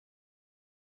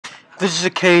This is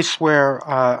a case where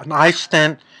an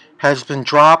iStent has been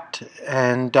dropped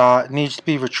and needs to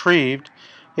be retrieved.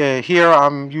 Here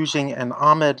I'm using an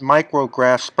Ahmed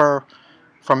Micrograsper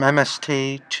from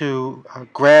MST to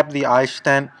grab the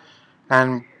iStent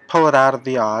and pull it out of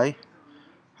the eye.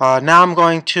 Now I'm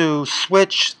going to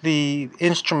switch the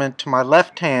instrument to my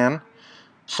left hand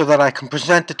so that I can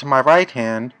present it to my right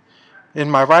hand.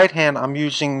 In my right hand I'm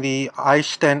using the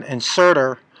iStent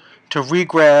inserter to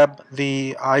re-grab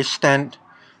the iStent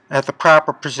at the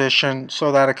proper position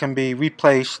so that it can be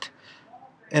replaced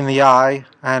in the eye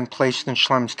and placed in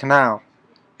Schlemm's canal.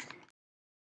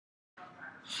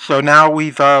 So now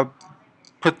we've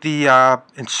put the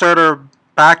inserter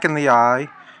back in the eye,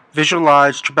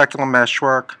 visualized trabecular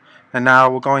meshwork, and now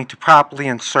we're going to properly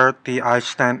insert the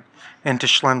iStent into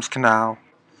Schlemm's canal.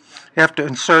 After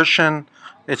insertion,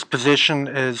 its position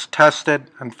is tested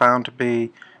and found to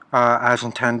be as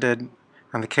intended,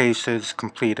 and the case is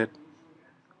completed.